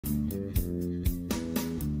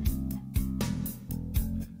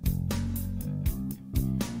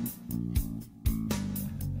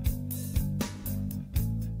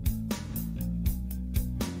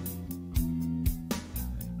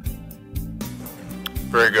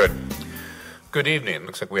Very good. Good evening.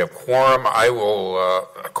 Looks like we have quorum. I will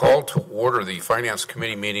call to order the Finance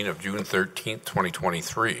Committee meeting of June 13th,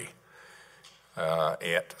 2023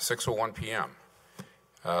 at 6:01 p.m.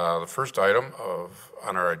 The first item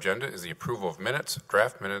on our agenda is the approval of minutes,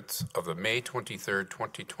 draft minutes of the May 23rd,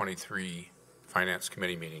 2023 Finance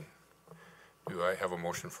Committee meeting. Do I have a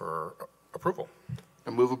motion for approval? I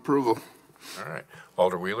move approval. All right.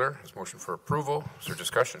 Alder Wheeler has motion for approval. Is there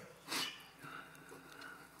discussion?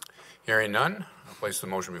 Hearing none, I'll place the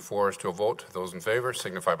motion before us to a vote. Those in favor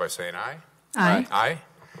signify by saying aye. Aye. Aye.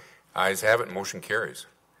 Ayes have it. Motion carries.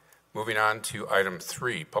 Moving on to item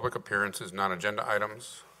 3, public appearances, non-agenda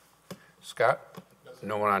items. Scott?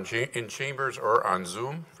 No one in chambers or on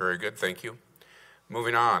Zoom. Very good. Thank you.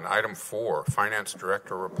 Moving on, item 4, Finance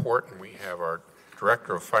Director report. And we have our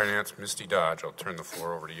Director of Finance, Misty Dodge. I'll turn the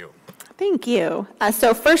floor over to you. Thank you.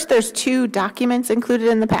 So first, there's 2 documents included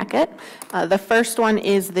in the packet. The first one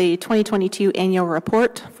is the 2022 annual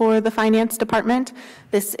report for the Finance Department.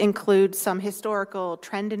 This includes some historical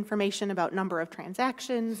trend information about number of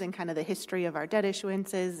transactions and kind of the history of our debt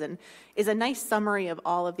issuances, and is a nice summary of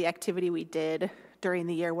all of the activity we did during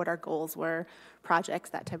the year, what our goals were,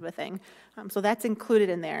 projects, that type of thing. So that's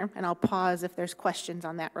included in there, and I'll pause if there's questions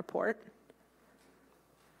on that report.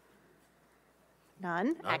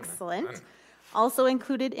 None. Excellent. None. Also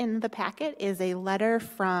included in the packet is a letter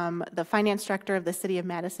from the Finance Director of the City of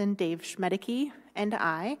Madison, Dave Schmedeke, and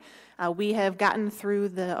I. We have gotten through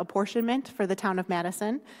the apportionment for the town of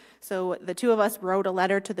Madison. So the 2 of us wrote a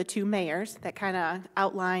letter to the 2 mayors that kind of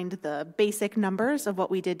outlined the basic numbers of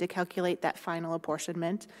what we did to calculate that final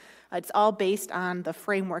apportionment. It's all based on the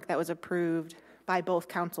framework that was approved by both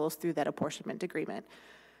councils through that apportionment agreement.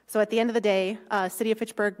 So at the end of the day, City of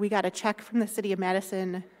Fitchburg, we got a check from the City of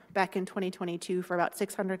Madison back in 2022 for about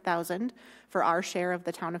 $600,000 for our share of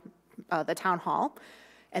the town hall.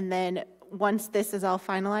 And then once this is all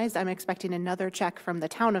finalized, I'm expecting another check from the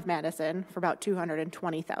town of Madison for about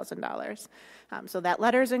 $220,000. So that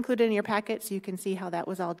letter is included in your packet, so you can see how that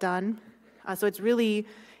was all done. So it's really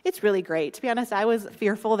great. To be honest, I was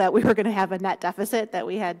fearful that we were going to have a net deficit, that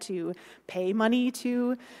we had to pay money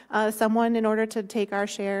to someone in order to take our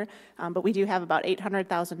share. But we do have about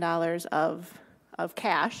 $800,000 of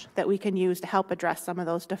cash that we can use to help address some of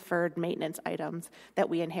those deferred maintenance items that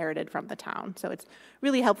we inherited from the town. So it's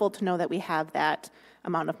really helpful to know that we have that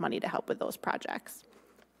amount of money to help with those projects.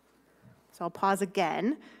 So I'll pause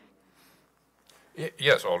again.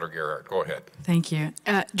 Yes, Alder Gerhart, go ahead. Thank you.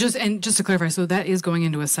 Just to clarify, so that is going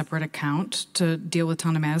into a separate account to deal with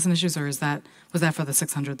town of Madison issues, or was that for the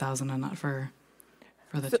 $600,000 and not for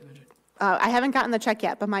the 200? I haven't gotten the check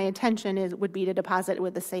yet, but my intention would be to deposit it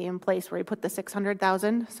with the same place where we put the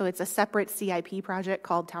 $600,000. So it's a separate CIP project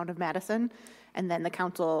called Town of Madison, and then the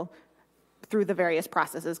council, through the various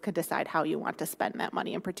processes, could decide how you want to spend that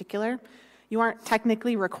money in particular. You aren't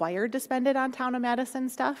technically required to spend it on Town of Madison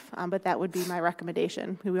stuff, but that would be my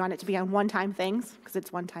recommendation. We want it to be on one-time things because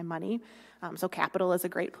it's one-time money. So capital is a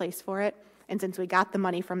great place for it. And since we got the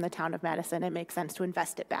money from the Town of Madison, it makes sense to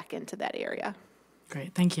invest it back into that area.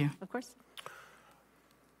 Great, thank you. Of course.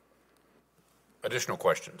 Additional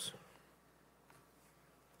questions?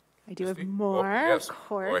 I do have more, yes, of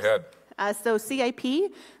course. Go ahead. So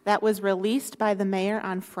CIP, that was released by the mayor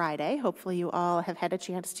on Friday. Hopefully you all have had a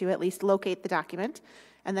chance to at least locate the document.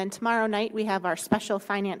 And then tomorrow night we have our special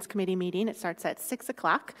finance committee meeting. It starts at 6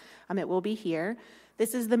 o'clock. It will be here.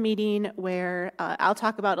 This is the meeting where I'll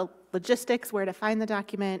talk about logistics, where to find the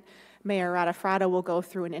document. Mayor Radafrada will go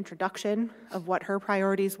through an introduction of what her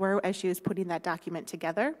priorities were as she was putting that document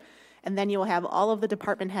together. And then you'll have all of the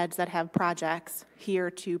department heads that have projects here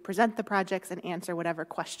to present the projects and answer whatever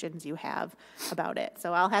questions you have about it.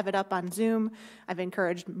 So I'll have it up on Zoom. I've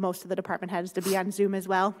encouraged most of the department heads to be on Zoom as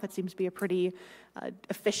well. That seems to be a pretty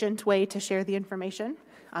efficient way to share the information.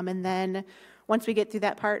 And then once we get through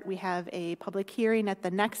that part, we have a public hearing at the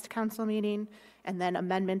next council meeting, and then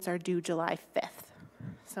amendments are due July 5th.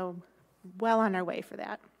 So well on our way for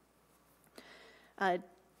that.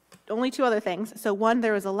 Only 2 other things. So one,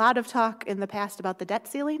 there was a lot of talk in the past about the debt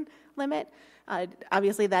ceiling limit.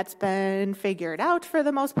 Obviously that's been figured out for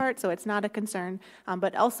the most part, so it's not a concern,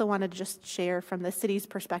 but also wanted to just share from the city's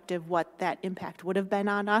perspective what that impact would have been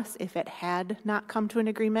on us if it had not come to an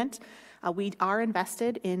agreement. We are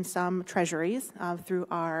invested in some treasuries through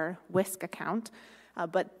our WISC account,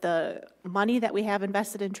 but the money that we have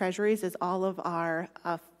invested in treasuries is all of our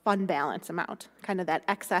fund balance amount, kind of that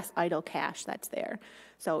excess idle cash that's there.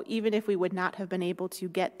 So even if we would not have been able to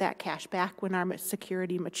get that cash back when our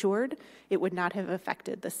security matured, it would not have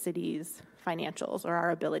affected the city's financials or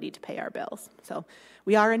our ability to pay our bills. So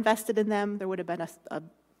we are invested in them. There would have been a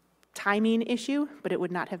timing issue, but it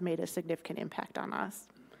would not have made a significant impact on us.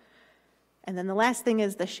 And then the last thing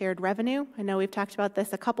is the shared revenue. I know we've talked about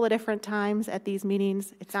this a couple of different times at these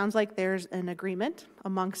meetings. It sounds like there's an agreement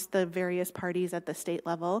amongst the various parties at the state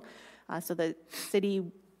level. So the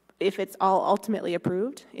city, if it's all ultimately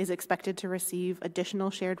approved, is expected to receive additional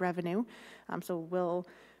shared revenue. So we'll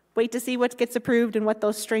wait to see what gets approved and what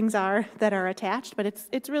those strings are that are attached. But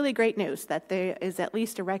it's really great news that there is at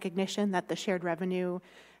least a recognition that the shared revenue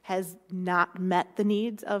has not met the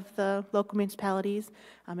needs of the local municipalities,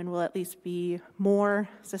 and will at least be more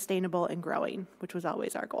sustainable and growing, which was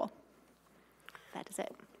always our goal. That is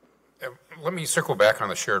it. Let me circle back on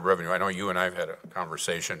the shared revenue. I know you and I have had a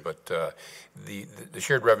conversation, but the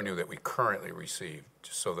shared revenue that we currently receive,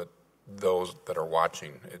 just so that those that are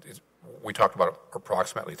watching, we talked about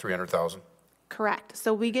approximately $300,000. Correct.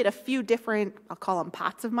 So we get a few different, I'll call them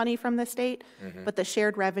pots of money from the state, but the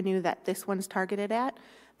shared revenue that this one's targeted at,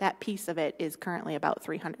 that piece of it is currently about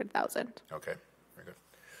 $300,000. Okay, very good.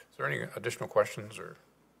 Is there any additional questions or?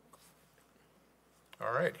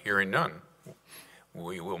 All right, hearing none,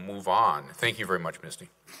 we will move on. Thank you very much, Misty.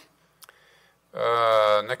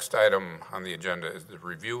 Next item on the agenda is the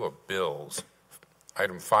review of bills.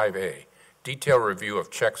 Item 5A, detailed review of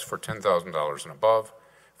checks for $10,000 and above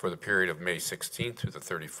for the period of May 16th through the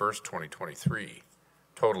 31st, 2023.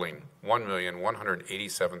 Totaling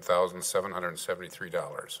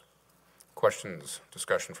 $1,187,773. Questions,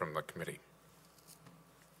 discussion from the committee?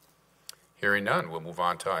 Hearing none, we'll move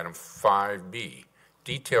on to item 5B,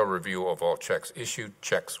 detailed review of all checks issued,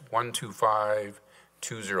 checks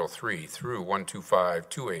 125,203 through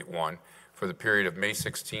 125,281 for the period of May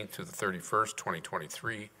 16th to the 31st,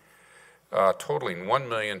 2023, totaling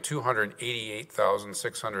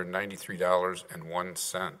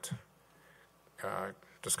 $1,288,693.01.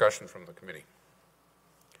 Discussion from the committee.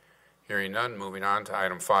 Hearing none, moving on to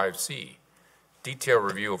item 5C, detailed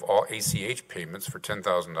review of all ACH payments for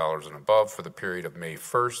 $10,000 and above for the period of May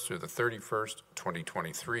 1st through the 31st,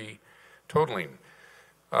 2023, totaling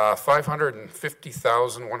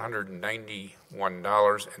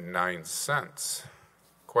 $550,191.09.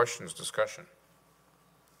 Questions, discussion?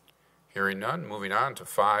 Hearing none, moving on to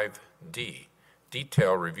 5D,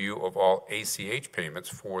 detailed review of all ACH payments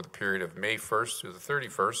for the period of May 1st through the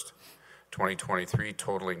 31st, 2023,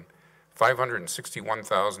 totaling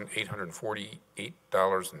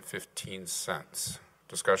 $561,848.15.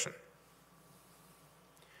 Discussion.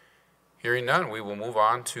 Hearing none, we will move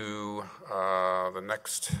on to the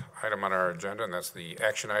next item on our agenda, and that's the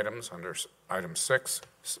action items under item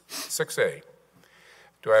 6A.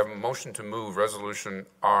 Do I have a motion to move Resolution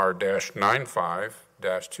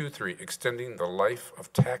R-95-23, extending the life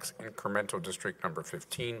of Tax Incremental District Number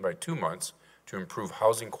 15 by 2 months to improve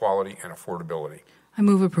housing quality and affordability? I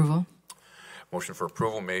move approval. Motion for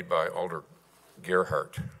approval made by Alder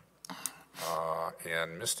Gerhardt.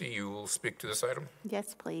 And Misty, you will speak to this item?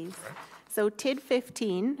 Yes, please. Right. So TID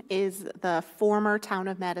 15 is the former Town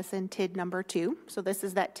of Madison TID number 2. So this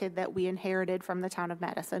is that TID that we inherited from the Town of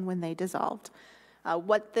Madison when they dissolved.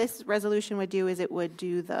 What this resolution would do is it would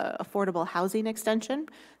do the affordable housing extension,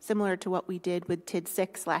 similar to what we did with TID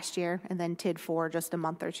 6 last year and then TID 4 just a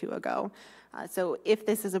month or two ago. So if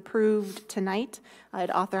this is approved tonight,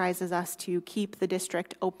 it authorizes us to keep the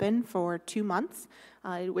district open for 2 months,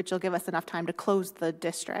 which will give us enough time to close the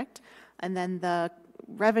district. And then the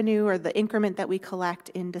revenue or the increment that we collect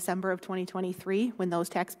in December of 2023, when those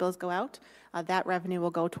tax bills go out, that revenue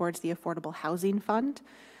will go towards the Affordable Housing Fund.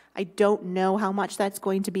 I don't know how much that's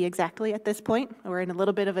going to be exactly at this point. We're in a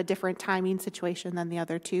little bit of a different timing situation than the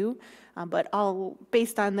other two, but all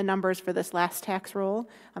based on the numbers for this last tax roll,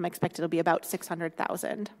 I'm expected it'll be about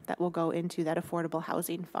 $600,000 that will go into that Affordable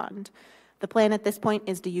Housing Fund. The plan at this point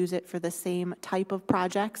is to use it for the same type of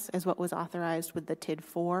projects as what was authorized with the TID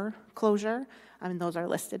 4 closure. Those are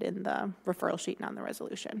listed in the referral sheet and on the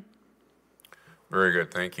resolution. Very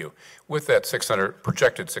good, thank you. With that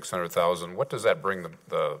projected $600,000, what does that bring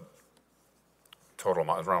the total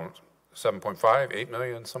amount? Around 7.5, 8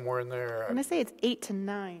 million, somewhere in there? I'm going to say it's 8 to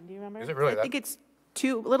 9. Do you remember? Is it really I think it's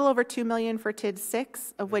a little over 2 million for TID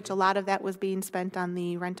 6, of which a lot of that was being spent on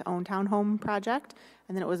the rent-to-own townhome project,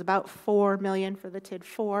 and then it was about 4 million for the TID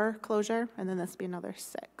 4 closure, and then this would be another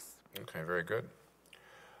 6. Okay, very good.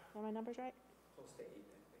 Are my numbers right? Close to 8.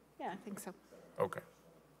 Yeah, I think so. Okay.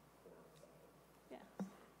 Yeah.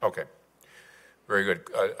 Okay. Very good.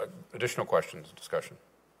 Additional questions, discussion?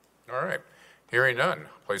 All right. Hearing none,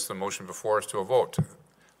 place the motion before us to a vote.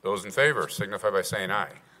 Those in favor signify by saying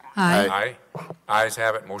aye. Aye. Aye. Ayes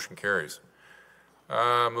have it. Motion carries.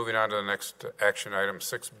 Moving on to the next action item,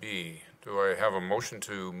 6B. Do I have a motion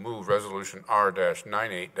to move Resolution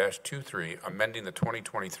R-98-23, amending the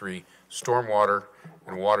 2023 stormwater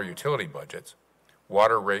and water utility budgets,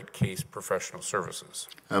 water rate case professional services?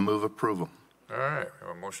 I move approval. All right, we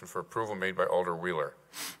have a motion for approval made by Alder Wheeler.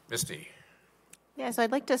 Misty? Yeah, so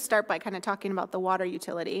I'd like to start by kind of talking about the water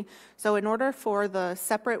utility. So in order for the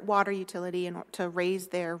separate water utility to raise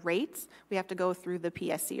their rates, we have to go through the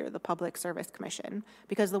PSC, or the Public Service Commission,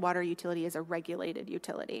 because the water utility is a regulated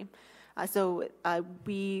utility.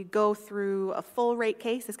 We go through a full rate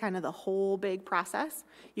case is kind of the whole big process.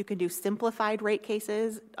 You can do simplified rate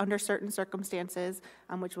cases under certain circumstances,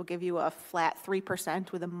 which will give you a flat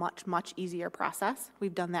 3% with a much, much easier process.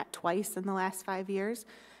 We've done that twice in the last 5 years.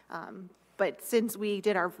 But since we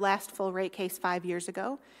did our last full rate case 5 years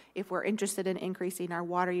ago, if we're interested in increasing our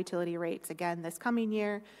water utility rates again this coming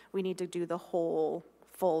year, we need to do the whole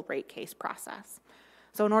full rate case process.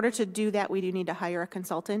 So in order to do that, we do need to hire a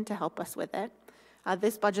consultant to help us with it.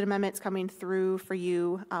 This budget amendment's coming through for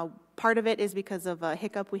you. Part of it is because of a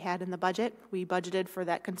hiccup we had in the budget. We budgeted for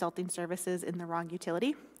that consulting services in the wrong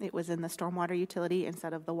utility. It was in the stormwater utility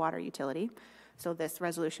instead of the water utility. So this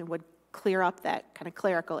resolution would clear up that kind of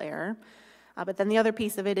clerical error. But then the other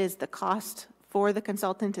piece of it is the cost for the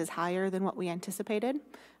consultant is higher than what we anticipated.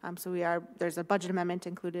 There's a budget amendment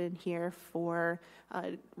included in here for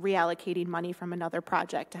reallocating money from another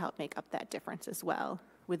project to help make up that difference as well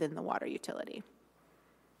within the water utility.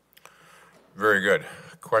 Very good.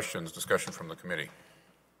 Questions, discussion from the committee?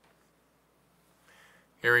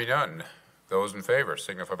 Hearing none. Those in favor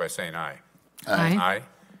signify by saying aye. Aye.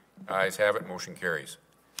 Aye. Ayes have it, motion carries.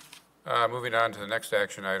 Moving on to the next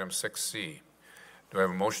action item, 6C. Do I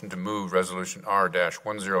have a motion to move Resolution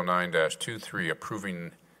R-109-23,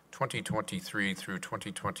 approving 2023 through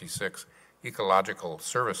 2026 ecological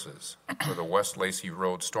services for the West Lacey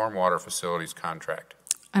Road Stormwater Facilities contract?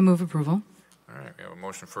 I move approval. All right, we have a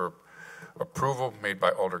motion for approval made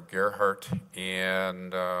by Alder Gerhart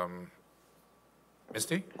and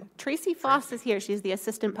Misty? Tracy Foss is here. She's the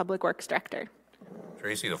Assistant Public Works Director.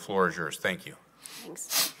 Tracy, the floor is yours. Thank you.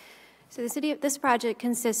 Thanks. So this project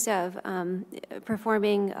consists of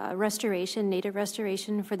performing native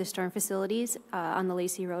restoration for the storm facilities on the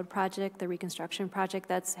Lacey Road project, the reconstruction project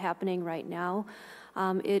that's happening right now.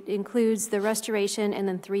 It includes the restoration and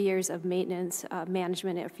then 3 years of maintenance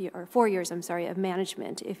management, or 4 years, of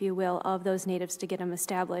management, if you will, of those natives to get them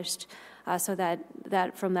established, so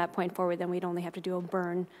that from that point forward, then we'd only have to do a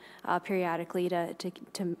burn periodically to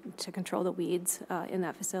control the weeds in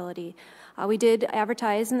that facility. We did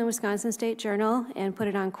advertise in the Wisconsin State Journal and put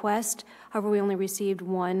it on Quest. However, we only received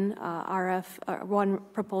one one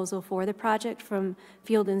proposal for the project from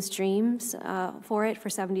Field and Streams for it for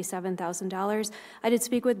 $77,000. I did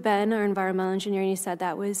speak with Ben, our environmental engineer, and he said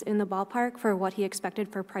that was in the ballpark for what he expected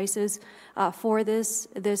for prices for this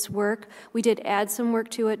work. We did add some work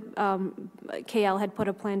to it. KL had put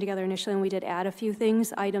a plan together initially, and we did add a few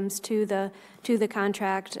items to the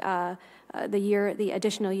contract. The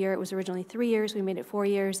additional year, it was originally 3 years, we made it 4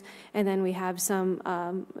 years, and then we have some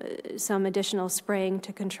additional spraying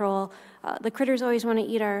to control. The critters always want to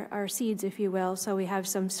eat our seeds, if you will, so we have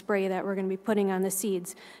some spray that we're going to be putting on the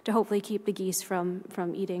seeds to hopefully keep the geese from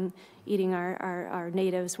eating our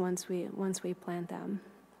natives once we plant them.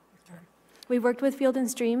 We've worked with Field and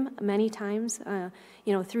Stream many times,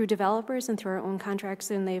 through developers and through our own contracts,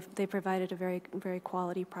 and they provided a very, very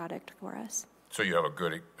quality product for us. So you have a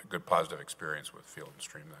good positive experience with Field and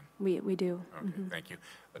Stream then? We do. Okay, Thank you.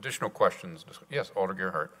 Additional questions? Yes, Alder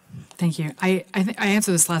Gerhart. Thank you. I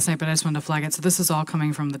answered this last night, but I just wanted to flag it. So this is all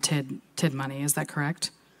coming from the TID money, is that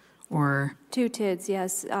correct? Or 2 TIDs,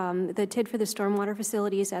 yes. The TID for the stormwater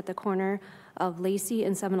facilities at the corner of Lacey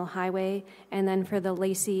and Seminole Highway, and then for the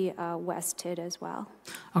Lacey West TID as well.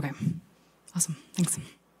 Okay. Awesome. Thanks.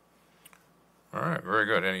 All right, very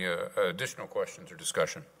good. Any additional questions or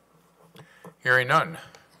discussion? Hearing none.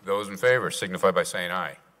 Those in favor signify by saying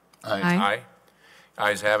aye. Aye.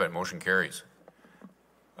 Ayes have it. Motion carries.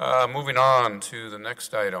 Moving on to the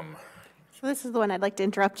next item. So this is the one I'd like to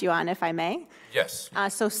interrupt you on, if I may. Yes.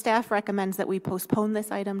 So staff recommends that we postpone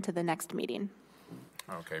this item to the next meeting.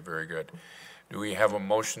 Okay, very good. Do we have a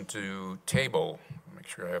motion to table? Make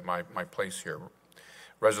sure I have my place here.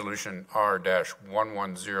 Resolution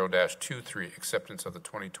R-110-23, acceptance of the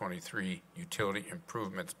 2023 utility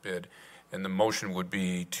improvements bid, and the motion would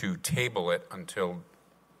be to table it until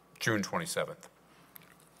June 27th.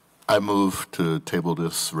 I move to table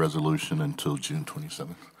this resolution until June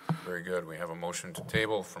 27th. Very good. We have a motion to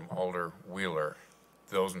table from Alder Wheeler.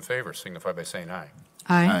 Those in favor signify by saying aye.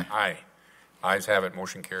 Aye. Aye. Ayes have it.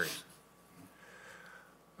 Motion carries.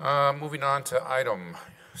 Moving on to item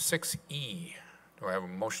 6E. Do I have a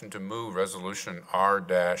motion to move resolution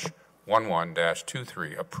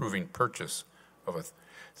R-11-23 approving purchase of a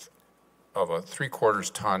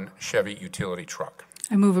 3/4 ton Chevy utility truck?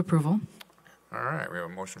 I move approval. All right, we have a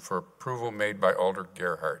motion for approval made by Alder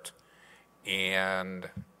Gerhart. And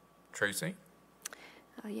Tracy?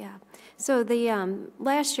 Yeah. So the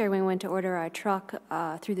last year when we went to order our truck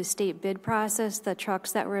through the state bid process, the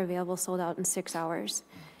trucks that were available sold out in 6 hours.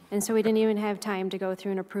 And so we didn't even have time to go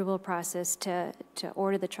through an approval process to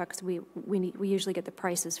order the trucks. We usually get the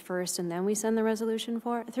prices first, and then we send the resolution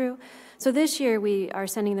through. So this year, we are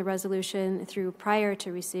sending the resolution through prior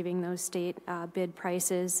to receiving those state bid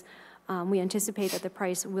prices. We anticipate that the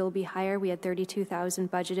price will be higher. We had $32,000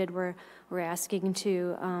 budgeted. We're asking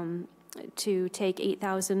to take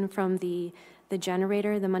 $8,000 from the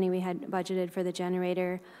generator, the money we had budgeted for the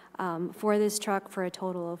generator, for this truck, for a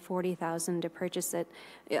total of $40,000 to purchase it.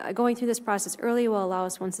 Going through this process early will allow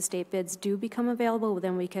us, once the state bids do become available,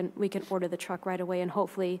 then we can order the truck right away and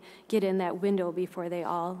hopefully get in that window before they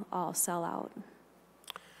all sell out.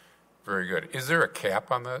 Very good. Is there a cap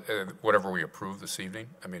on that, whatever we approve this evening?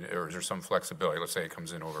 I mean, or is there some flexibility? Let's say it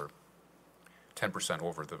comes in over 10%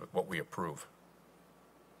 over what we approve.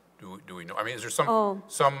 Do we know? I mean, is there some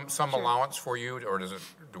allowance for you, or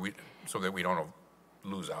so that we don't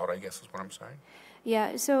lose out, I guess is what I'm saying?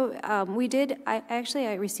 Yeah, so we did,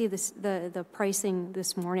 I received the pricing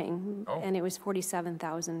this morning, and it was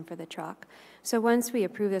 $47,000 for the truck. So once we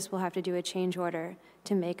approve this, we'll have to do a change order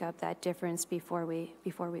to make up that difference before we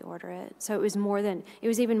order it. So it was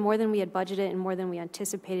even more than we had budgeted and more than we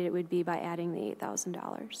anticipated it would be by adding the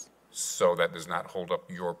 $8,000. So that does not hold up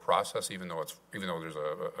your process, even though there's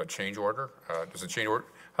a change order? Does the change order,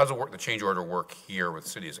 how does the change order work here with the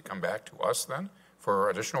city? Does it come back to us then for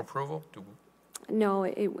additional approval? No,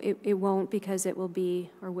 it won't, because it will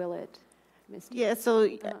be, or will it, Misty? Yeah, so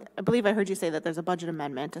I believe I heard you say that there's a budget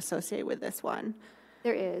amendment associated with this one.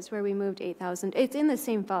 There is, where we moved $8,000. It's in the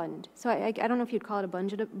same fund. So I don't know if you'd call it a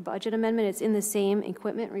budget amendment. It's in the same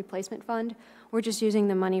equipment replacement fund. We're just using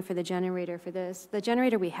the money for the generator for this. The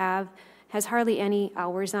generator we have has hardly any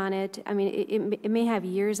hours on it. I mean, it may have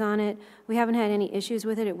years on it. We haven't had any issues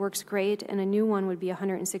with it. It works great. And a new one would be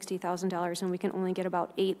 $160,000, and we can only get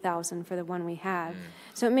about $8,000 for the one we have.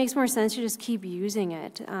 So it makes more sense to just keep using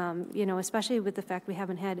it, especially with the fact we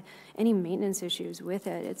haven't had any maintenance issues with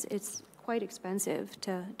it. It's quite expensive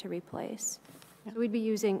to replace. So we'd be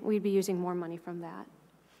using more money from that.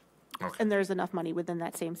 Okay. And there's enough money within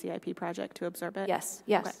that same CIP project to absorb it? Yes,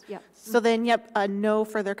 Okay. yep. So then, no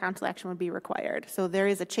further council action would be required. So there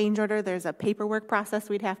is a change order, there's a paperwork process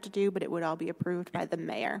we'd have to do, but it would all be approved by the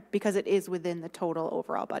mayor because it is within the total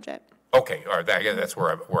overall budget. Okay, all right, that's where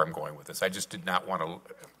I'm going with this. I just did not want to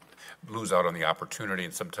lose out on the opportunity,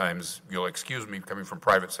 and sometimes, you'll excuse me, coming from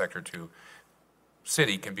private sector to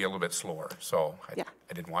city can be a little bit slower. So I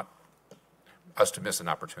didn't want us to miss an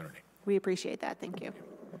opportunity. We appreciate that, thank you.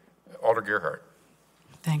 Alder Gerhart.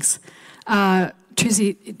 Thanks.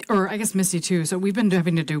 Tracy, or I guess Misty too, so we've been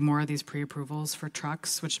having to do more of these pre-approvals for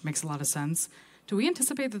trucks, which makes a lot of sense. Do we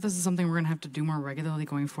anticipate that this is something we're going to have to do more regularly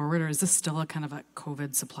going forward, or is this still a kind of a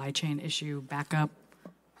COVID supply chain issue backup?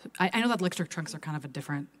 I know that electric trucks are kind of a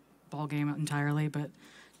different ballgame entirely, but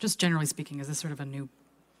just generally speaking, is this sort of a new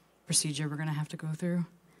procedure we're going to have to go through?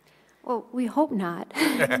 Well, we hope not,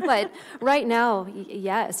 but right now,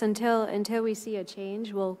 yes. Until we see a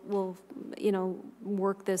change, we'll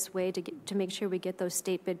work this way to make sure we get those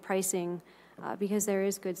state bid pricing, because there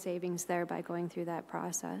is good savings there by going through that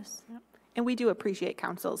process. Yep. And we do appreciate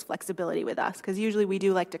council's flexibility with us, because usually we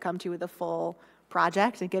do like to come to you with a full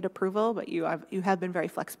project and get approval, but you have been very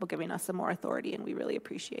flexible, giving us some more authority, and we really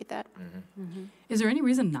appreciate that. Mm-hmm. Mm-hmm. Is there any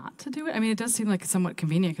reason not to do it? I mean, it does seem like somewhat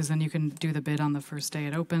convenient, because then you can do the bid on the first day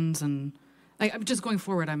it opens, and I'm just going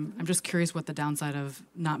forward, I'm just curious what the downside of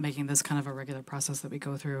not making this kind of a regular process that we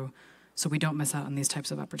go through, so we don't miss out on these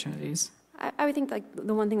types of opportunities. I would think like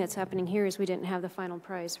the one thing that's happening here is we didn't have the final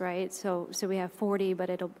price, right? So we have 40, but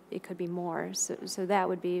it could be more. So that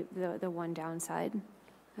would be the one downside,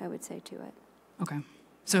 I would say, to it. Okay.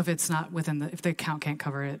 So if it's not if the account can't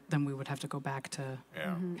cover it, then we would have to go back to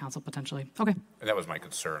council potentially. Okay. And that was my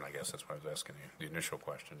concern, I guess. That's why I was asking you, the initial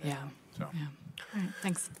question. Yeah. So. Yeah. All right.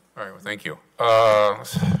 Thanks. All right. Well, thank you.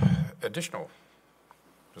 Additional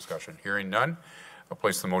discussion. Hearing none, I'll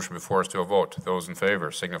place the motion before us to a vote. Those in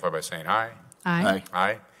favor signify by saying aye. Aye.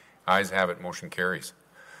 Aye. Ayes have it. Motion carries.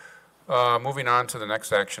 Moving on to the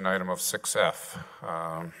next action item of 6F.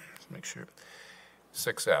 Let's make sure.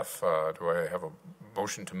 6F, do I have a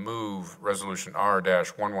motion to move Resolution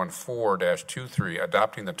R-114-23,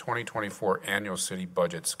 adopting the 2024 annual city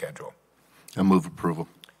budget schedule? I move approval.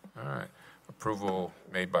 All right. Approval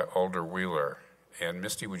made by Alder Wheeler. And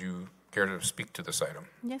Misty, would you care to speak to this item?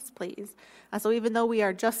 Yes, please. So even though we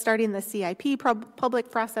are just starting the CIP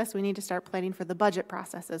public process, we need to start planning for the budget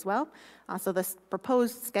process as well. So this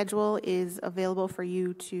proposed schedule is available for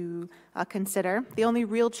you to consider. The only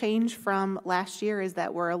real change from last year is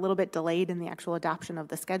that we're a little bit delayed in the actual adoption of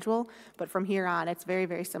the schedule, but from here on, it's very,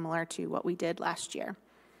 very similar to what we did last year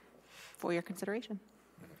for your consideration.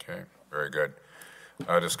 Okay, very good.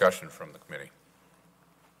 Discussion from the committee.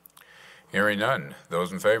 Hearing none.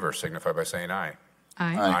 Those in favor signify by saying aye.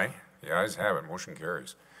 Aye. Aye. The ayes have it. Motion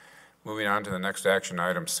carries. Moving on to the next action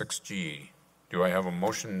item, 6G. Do I have a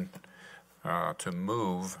motion to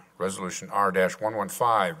move Resolution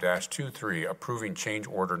R-115-23, approving change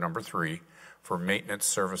order number 3 for maintenance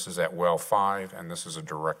services at Well 5, and this is a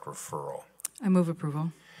direct referral? I move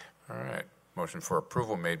approval. All right. Motion for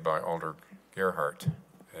approval made by Alder Gerhart.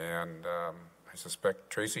 And I suspect,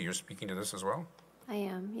 Tracy, you're speaking to this as well? I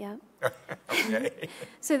am, yeah. Okay.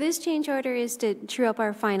 So this change order is to true up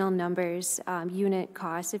our final numbers, unit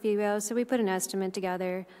costs, if you will. So we put an estimate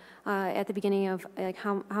together at the beginning of like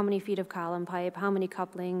how many feet of column pipe, how many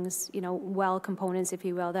couplings, well components, if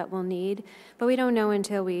you will, that we'll need. But we don't know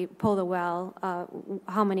until we pull the well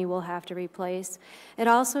how many we'll have to replace. It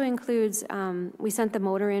also includes, we sent the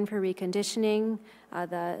motor in for reconditioning.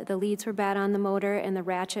 The leads were bad on the motor, and the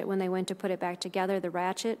ratchet, when they went to put it back together, the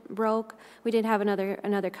ratchet broke. We did have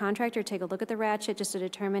another contractor take a look at the ratchet just to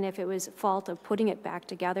determine if it was fault of putting it back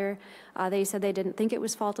together. They said they didn't think it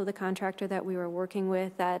was fault of the contractor that we were working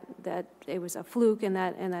with, that it was a fluke and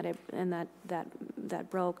that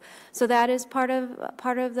broke. So that is part of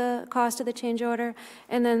the cost of the change order.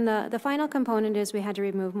 And then the final component is we had to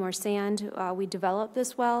remove more sand. We developed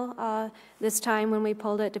this well this time when we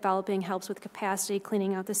pulled it. Developing helps with capacity,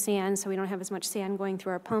 cleaning out the sand so we don't have as much sand going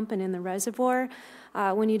through our pump and in the reservoir.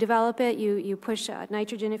 When you develop it, you push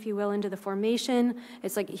nitrogen, if you will, into the formation.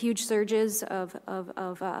 It's like huge surges of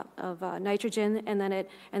nitrogen, and then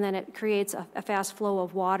it creates a fast flow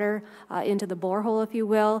of water into the borehole, if you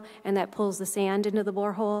will, and that pulls the sand into the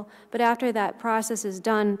borehole. But after that process is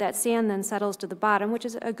done, that sand then settles to the bottom, which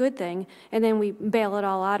is a good thing, and then we bail it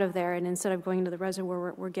all out of there, and instead of going into the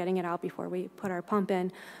reservoir, we're getting it out before we put our pump in.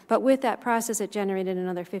 But with that process, it generated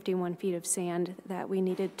another 51 feet of sand that we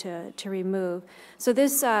needed to remove. So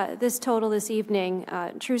this total this evening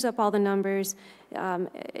trues up all the numbers,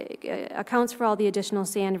 accounts for all the additional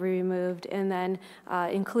sand we removed, and then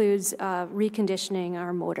includes reconditioning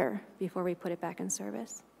our motor before we put it back in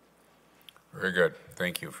service. Very good.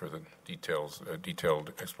 Thank you for the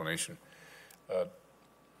detailed explanation.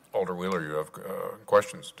 Alder Wheeler, you have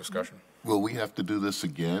questions, discussion? Will we have to do this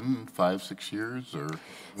again 5-6 years, or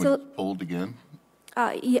when it's pulled again?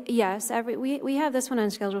 Yes, we have this one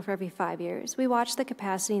on schedule for every 5 years. We watch the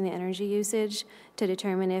capacity and the energy usage to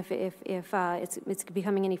determine if it's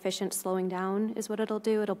becoming inefficient. Slowing down is what it'll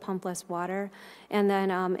do. It'll pump less water, and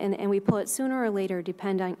then and we pull it sooner or later,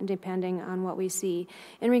 depending on what we see.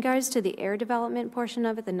 In regards to the air development portion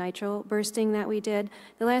of it, the nitro bursting that we did,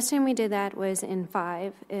 the last time we did that was in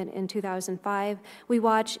 2005. We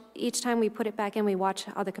watch each time we put it back in. We watch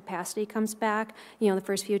how the capacity comes back. The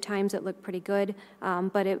first few times it looked pretty good.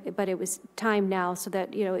 But it was time now, so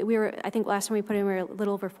that we were, I think last time we put in, we were a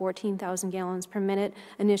little over 14,000 gallons per minute.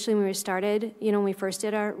 Initially, when we started, when we first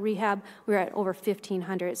did our rehab, we were at over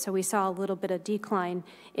 1,500. So we saw a little bit of decline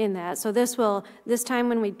in that. So this time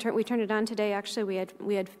when we turned it on today, actually we had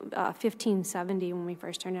 1,570 when we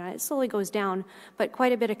first turned it on. It slowly goes down, but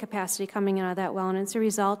quite a bit of capacity coming out of that well, and it's a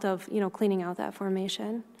result of cleaning out that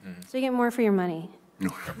formation. Mm-hmm. So you get more for your money.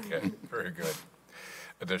 Okay, very good.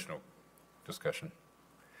 Additional discussion?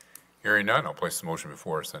 Hearing none, I'll place the motion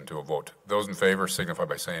before us then to a vote. Those in favor signify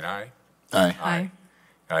by saying aye. Aye. Aye.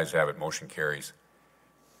 Ayes have it. Motion carries.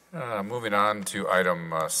 Moving on to item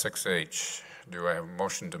 6H. Do I have a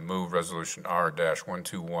motion to move Resolution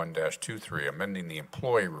R-121-23, amending the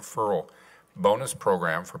employee referral bonus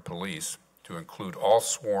program for police to include all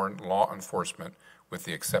sworn law enforcement with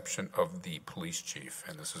the exception of the police chief?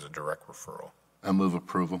 And this is a direct referral. I move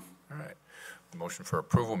approval. All right. Motion for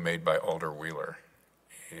approval made by Alder Wheeler.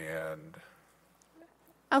 And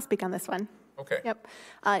I'll speak on this one. okay. Yep.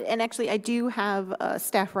 And actually, I do have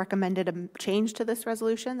staff recommended a change to this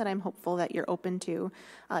resolution that I'm hopeful that you're open to.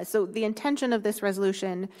 So the intention of this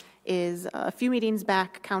resolution is a few meetings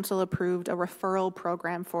back, council approved a referral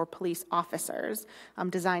program for police officers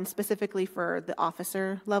designed specifically for the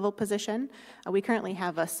officer level position. We currently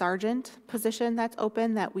have a sergeant position that's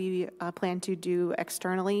open that we plan to do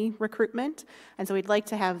externally recruitment. And so we'd like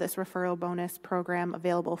to have this referral bonus program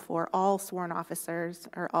available for all sworn officers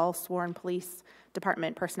or all sworn police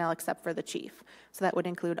department personnel except for the chief. So that would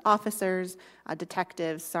include officers,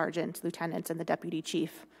 detectives, sergeants, lieutenants, and the deputy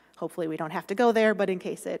chief. Hopefully we don't have to go there, but in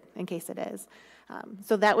case it is.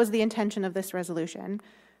 So that was the intention of this resolution.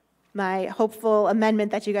 My hopeful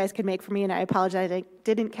amendment that you guys could make for me, and I apologize I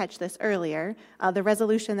didn't catch this earlier, the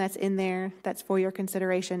resolution that's in there that's for your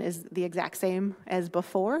consideration is the exact same as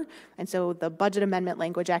before, and so the budget amendment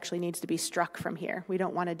language actually needs to be struck from here. We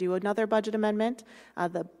don't want to do another budget amendment.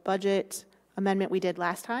 The budget amendment we did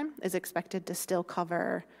last time is expected to still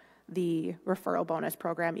cover the referral bonus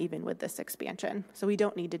program even with this expansion. So we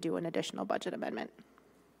don't need to do an additional budget amendment.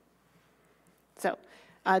 So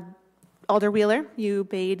Alder Wheeler, you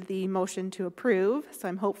made the motion to approve, so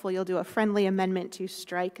I'm hopeful you'll do a friendly amendment to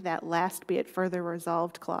strike that last be it further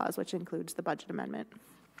resolved clause, which includes the budget amendment.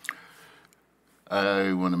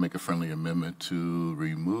 I want to make a friendly amendment to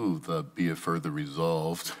remove the be it further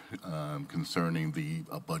resolved concerning the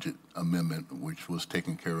budget amendment, which was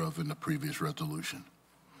taken care of in the previous resolution.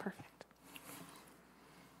 Perfect.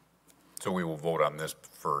 So we will vote on this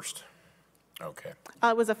first. Okay.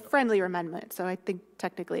 It was a friendly amendment, so I think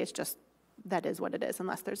technically it's just that is what it is,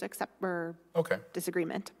 unless there's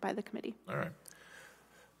disagreement by the committee. All right.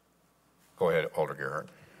 Go ahead, Alder Gerhardt.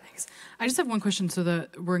 Thanks. I just have one question. So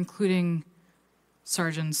we're including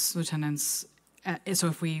sergeants, lieutenants. So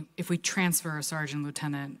if we transfer a sergeant,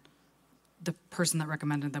 lieutenant, the person that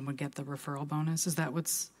recommended them would get the referral bonus. Is that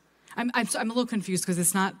what's? I'm a little confused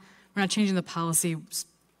because we're not changing the policy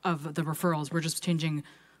of the referrals. We're just changing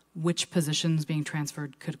which positions being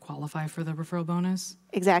transferred could qualify for the referral bonus?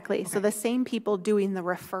 Exactly. Okay. So the same people doing the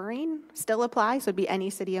referring still apply, so it'd be any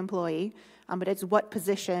city employee, but it's what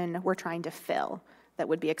position we're trying to fill that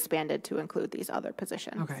would be expanded to include these other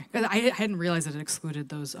positions. Okay. I hadn't realized that it excluded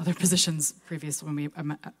those other positions previous when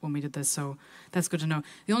we did this, so that's good to know.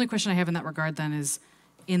 The only question I have in that regard then is,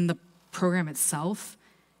 in the program itself,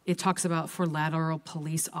 it talks about for lateral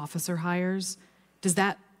police officer hires. Does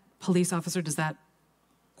that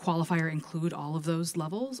qualifier include all of those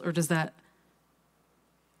levels, or is that,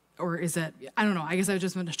 I don't know, I guess I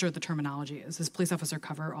just want to sure the terminology is. Does police officer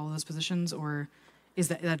cover all of those positions, or is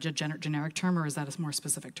that a generic term, or is that a more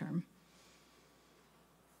specific term?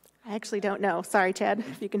 I actually don't know. Sorry, Chad,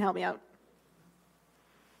 if you can help me out.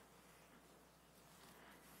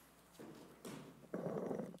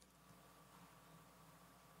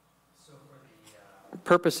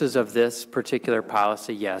 Purposes of this particular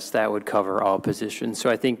policy, yes, that would cover all positions. So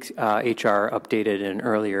I think HR updated an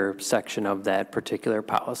earlier section of that particular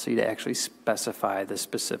policy to actually specify the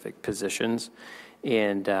specific positions.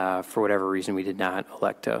 And for whatever reason, we did not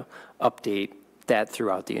elect to update that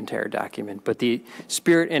throughout the entire document. But the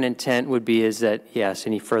spirit and intent would be is that, yes,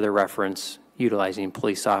 any further reference utilizing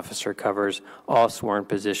police officer covers all sworn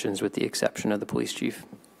positions with the exception of the police chief.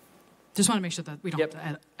 Just want to make sure that we don't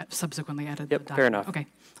have to subsequently edit the document. Fair enough. Okay,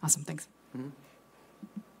 awesome, thanks. Mm-hmm.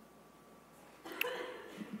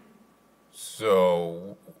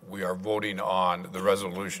 So we are voting on the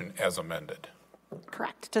resolution as amended.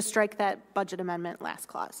 Correct, to strike that budget amendment last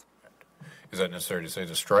clause. Is that necessary to say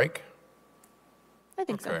to strike? I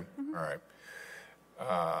think so. Okay, all right.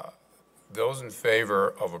 Those in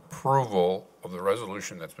favor of approval of the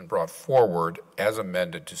resolution that's been brought forward as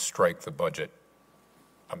amended to strike the budget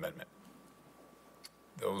amendment.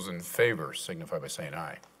 Those in favor signify by saying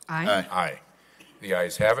aye. Aye. Aye. The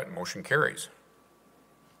ayes have it, motion carries.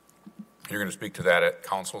 You're going to speak to that at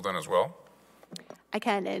council then as well? I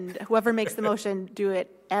can, and whoever makes the motion, do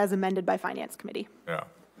it as amended by Finance Committee. Yeah.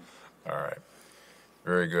 All right.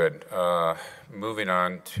 Very good. Moving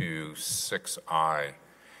on to 6I.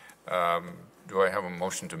 Do I have a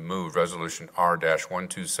motion to move Resolution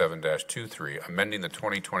R-127-23, amending the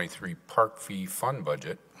 2023 Park Fee Fund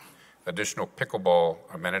budget, additional pickleball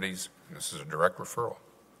amenities, and this is a direct referral.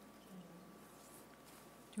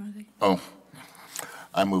 Do you want to take it? Oh,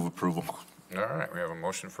 I move approval. All right, we have a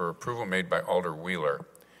motion for approval made by Alder Wheeler.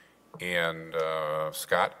 And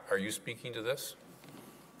Scott, are you speaking to this?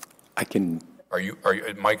 I can. Are you,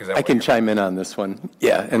 Mike, is that I can chime in on this one.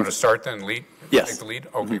 Yeah. You want to start then, lead? Yes. Take the lead?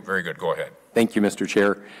 Okay, very good. Go ahead. Thank you, Mr.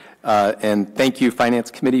 Chair. And thank you,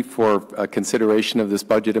 Finance Committee, for consideration of this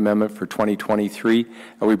budget amendment for 2023.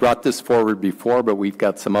 We brought this forward before, but we've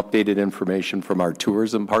got some updated information from our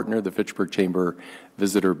tourism partner, the Fitchburg Chamber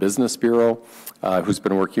Visitor Business Bureau, who's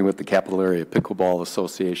been working with the Capital Area Pickleball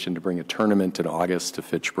Association to bring a tournament in August to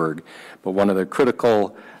Fitchburg. But one of the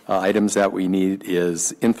critical items that we need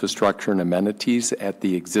is infrastructure and amenities at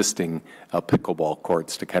the existing pickleball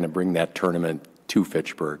courts to kind of bring that tournament to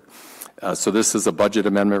Fitchburg. So this is a budget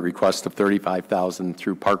amendment request of $35,000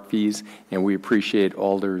 through park fees, and we appreciate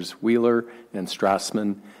Alders Wheeler and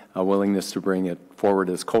Strassman willingness to bring it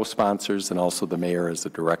forward as co-sponsors and also the mayor as a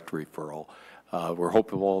direct referral. We're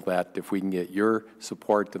hopeful that if we can get your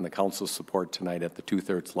support and the council's support tonight at the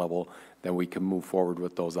 2/3 level, then we can move forward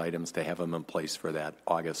with those items to have them in place for that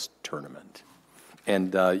August tournament.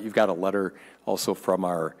 And you've got a letter also from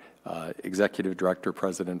our executive director,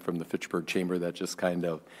 president from the Fitchburg Chamber that just kind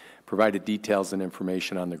of provided details and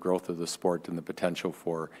information on the growth of the sport and the potential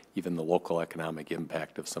for even the local economic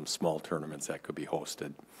impact of some small tournaments that could be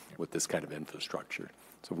hosted with this kind of infrastructure.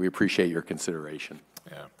 So we appreciate your consideration.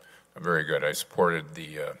 Yeah, very good. I supported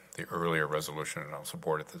the earlier resolution, and I'll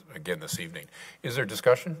support it again this evening. Is there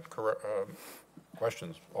discussion?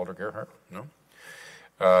 Questions? Alder Gerhart? No?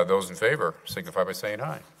 Those in favor signify by saying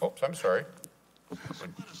aye. Oops, I'm sorry.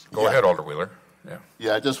 Go ahead, Alder Wheeler.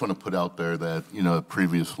 Yeah, I just want to put out there that,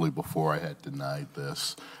 previously before I had denied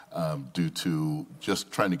this due to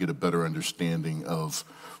just trying to get a better understanding of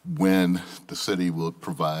when the city will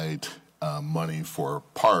provide money for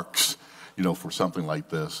parks, for something like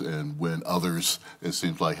this, and when others, it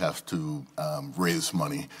seems like, have to raise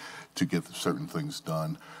money to get certain things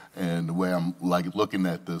done. And the way I'm looking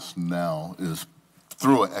at this now is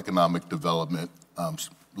through an economic development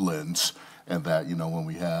lens, and that, when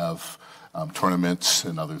we have tournaments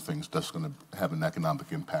and other things, that's going to have an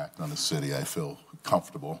economic impact on the city. I feel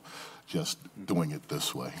comfortable just doing it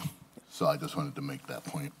this way. So I just wanted to make that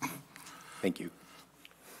point. Thank you.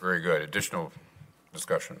 Very good. Additional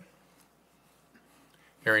discussion?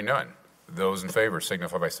 Hearing none. Those in favor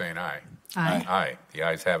signify by saying aye. Aye. Aye. The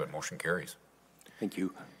ayes have it. Motion carries. Thank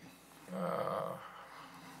you.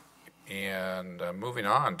 And moving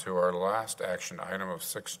on to our last action item of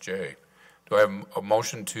 6J. Do I have a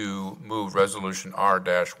motion to move Resolution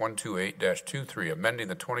R-128-23, amending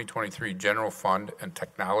the 2023 General Fund and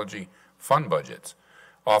Technology Fund budgets,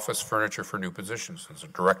 office furniture for new positions, as a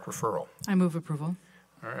direct referral? I move approval.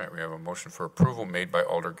 All right, we have a motion for approval made by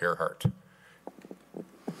Alder Gerhart.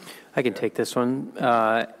 I can take this one.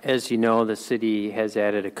 As you know, the city has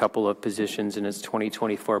added a couple of positions in its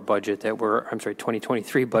 2024 budget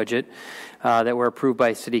 2023 budget that were approved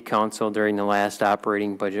by City Council during the last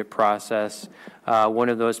operating budget process. One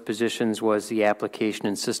of those positions was the Application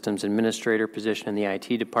and Systems Administrator position in the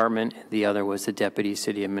IT department. The other was the Deputy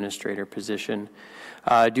City Administrator position.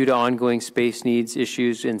 Due to ongoing space needs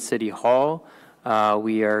issues in City Hall,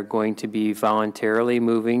 we are going to be voluntarily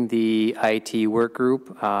moving the IT work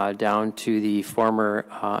group down to the former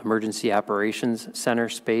Emergency Operations Center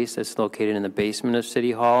space that's located in the basement of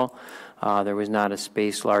City Hall. There was not a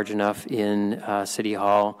space large enough in City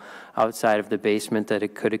Hall outside of the basement that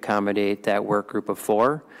it could accommodate that work group of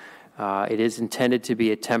 4. It is intended to be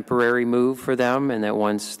a temporary move for them, and that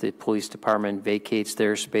once the police department vacates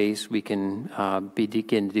their space, we can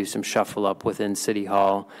begin to do some shuffle up within City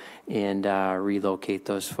Hall and relocate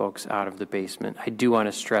those folks out of the basement. I do want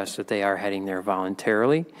to stress that they are heading there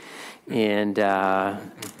voluntarily, and that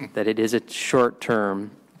it is a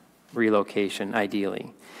short-term relocation,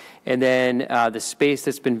 ideally. And then the space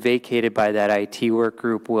that's been vacated by that IT work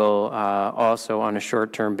group will also, on a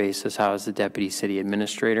short-term basis, house the Deputy City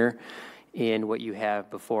Administrator. And what you have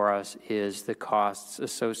before us is the costs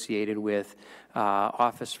associated with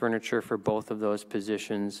office furniture for both of those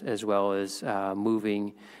positions, as well as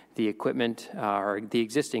moving the equipment or the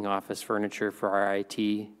existing office furniture for our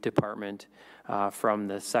IT department from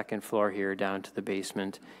the second floor here down to the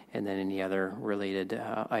basement, and then any other related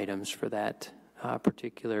items for that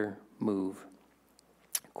particular move.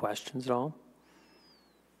 Questions at all?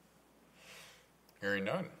 Hearing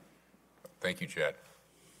none. Thank you, Chad.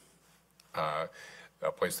 I'll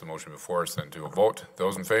place the motion before us then to a vote.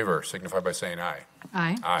 Those in favor signify by saying aye.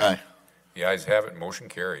 Aye. Aye. The ayes have it. Motion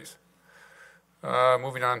carries.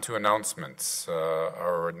 Moving on to announcements.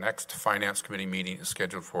 Our next Finance Committee meeting is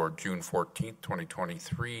scheduled for June 14th,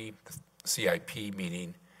 2023, the CIP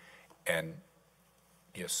meeting, and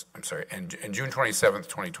June 27th,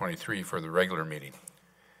 2023 for the regular meeting.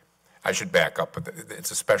 I should back up, but it's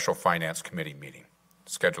a special Finance Committee meeting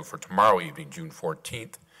scheduled for tomorrow evening, June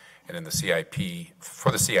 14th, and in the CIP,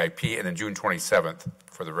 and then June 27th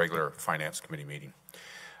for the regular Finance Committee meeting.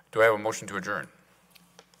 Do I have a motion to adjourn?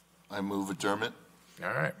 I move adjournment.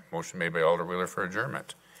 All right. Motion made by Alder Wheeler for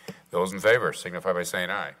adjournment. Those in favor signify by saying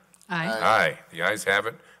aye. Aye. Aye. The ayes have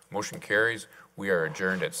it. Motion carries. We are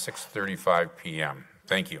adjourned at 6:35 p.m.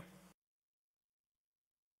 Thank you.